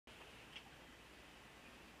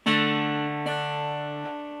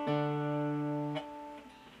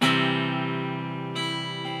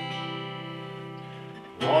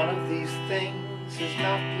things is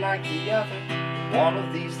not like the other. One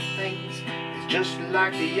of these things is just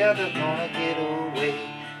like the other. Gonna get away,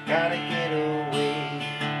 gotta get away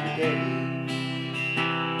today.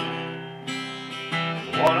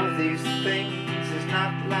 One of these things is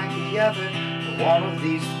not like the other. One of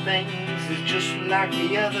these things is just like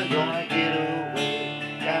the other. Gonna get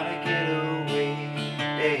away, gotta get away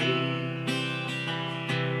today.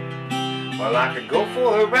 Well, I could go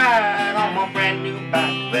for a ride on my brand new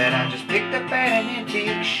bike that I just picked up at an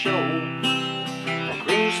antique show, or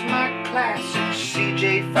cruise my classic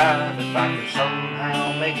CJ5 if I could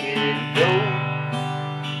somehow make it go.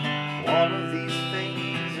 One of these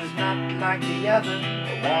things is not like the other.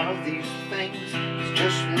 One of these things is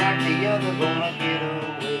just like the other. Gonna get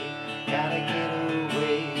away, gotta get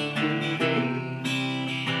away today.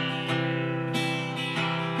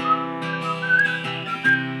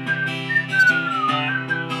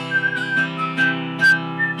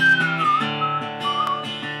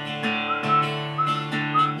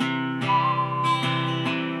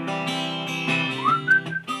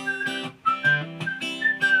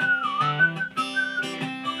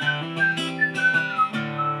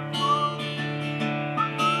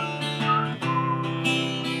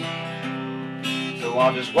 So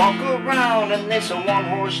I'll just walk around in this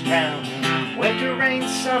one-horse town, winter, rain,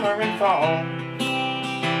 summer, and fall.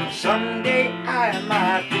 Someday I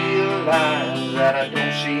might realize that I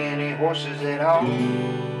don't see any horses at all.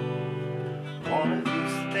 One of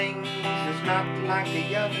these things is not like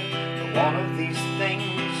the other. One of these things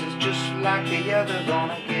is just like the other.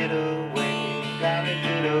 Gonna get away, gotta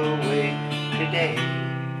get away today.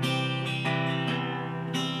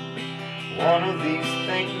 One of these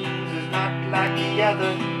things is not like the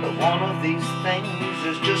other, but one of these things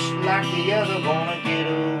is just like the other. Gonna get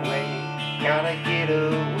away, gotta get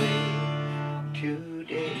away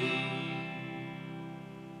today.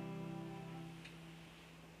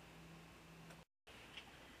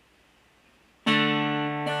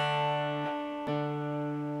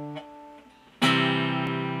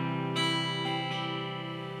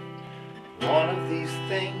 One of these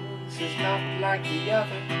things is not like the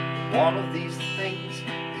other. One of these things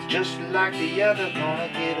is just like the other. Gonna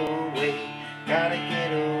get away, gotta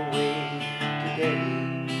get away today.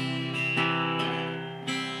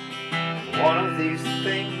 One of these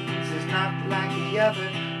things is not like the other.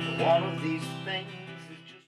 One of these